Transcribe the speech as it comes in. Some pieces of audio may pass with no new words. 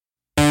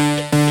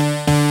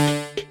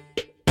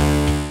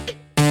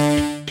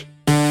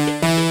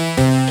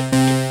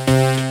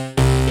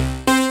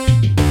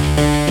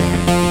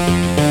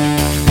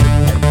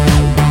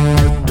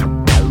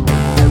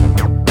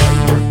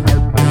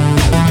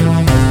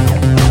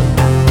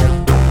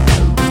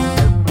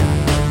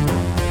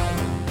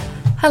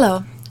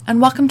Hello,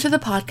 and welcome to the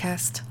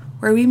podcast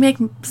where we make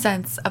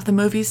sense of the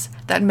movies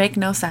that make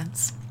no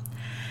sense.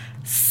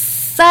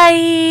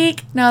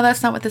 Psych! No,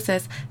 that's not what this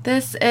is.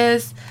 This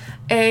is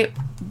a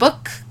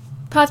book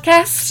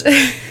podcast.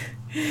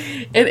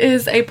 It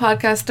is a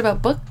podcast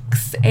about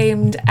books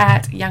aimed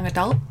at young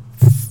adults.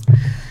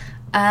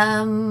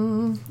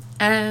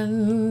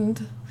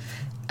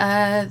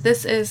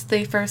 This is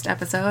the first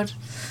episode.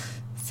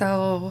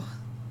 So,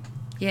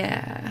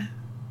 yeah.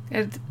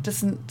 It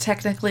doesn't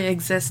technically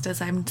exist as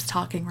I'm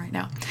talking right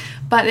now.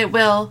 But it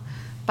will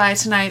by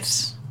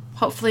tonight,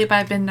 hopefully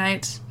by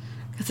midnight,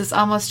 because it's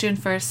almost June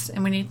 1st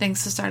and we need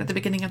things to start at the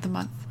beginning of the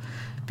month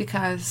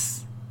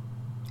because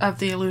of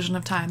the illusion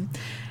of time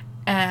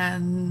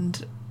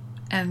and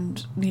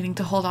needing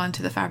to hold on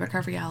to the fabric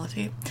of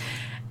reality.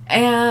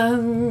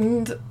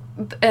 And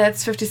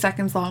it's 50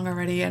 seconds long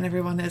already and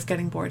everyone is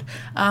getting bored.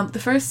 The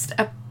first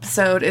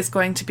episode is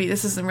going to be,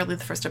 this isn't really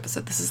the first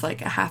episode, this is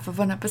like a half of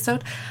an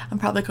episode. I'm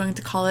probably going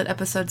to call it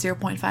episode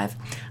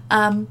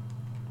 0.5.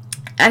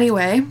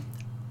 Anyway,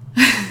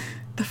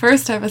 the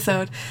first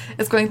episode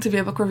is going to be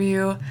a book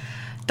review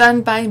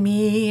done by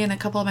me and a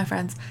couple of my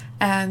friends,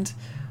 and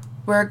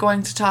we're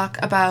going to talk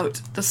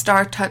about The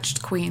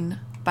Star-Touched Queen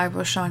by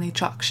Roshani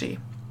Chokshi.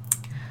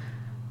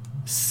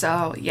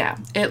 So yeah,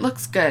 it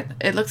looks good.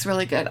 It looks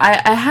really good.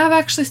 I have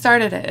actually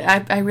started it.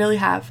 I really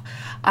have.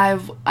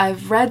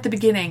 I've read the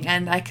beginning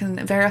and I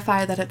can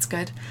verify that it's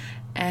good.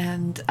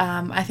 And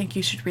I think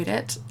you should read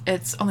it.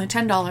 It's only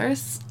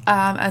 $10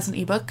 as an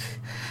ebook,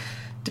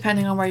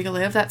 depending on where you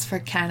live. That's for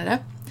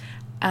Canada.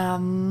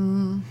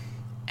 And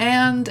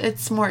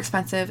it's more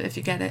expensive if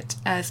you get it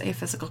as a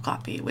physical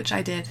copy, which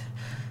I did,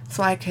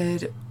 so I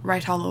could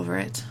write all over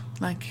it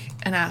like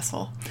an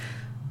asshole.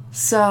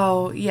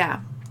 So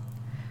yeah.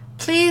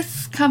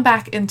 Please come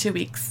back in 2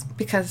 weeks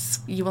because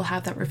you will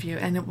have that review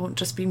and it won't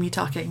just be me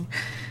talking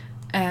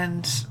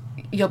and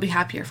you'll be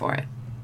happier for it.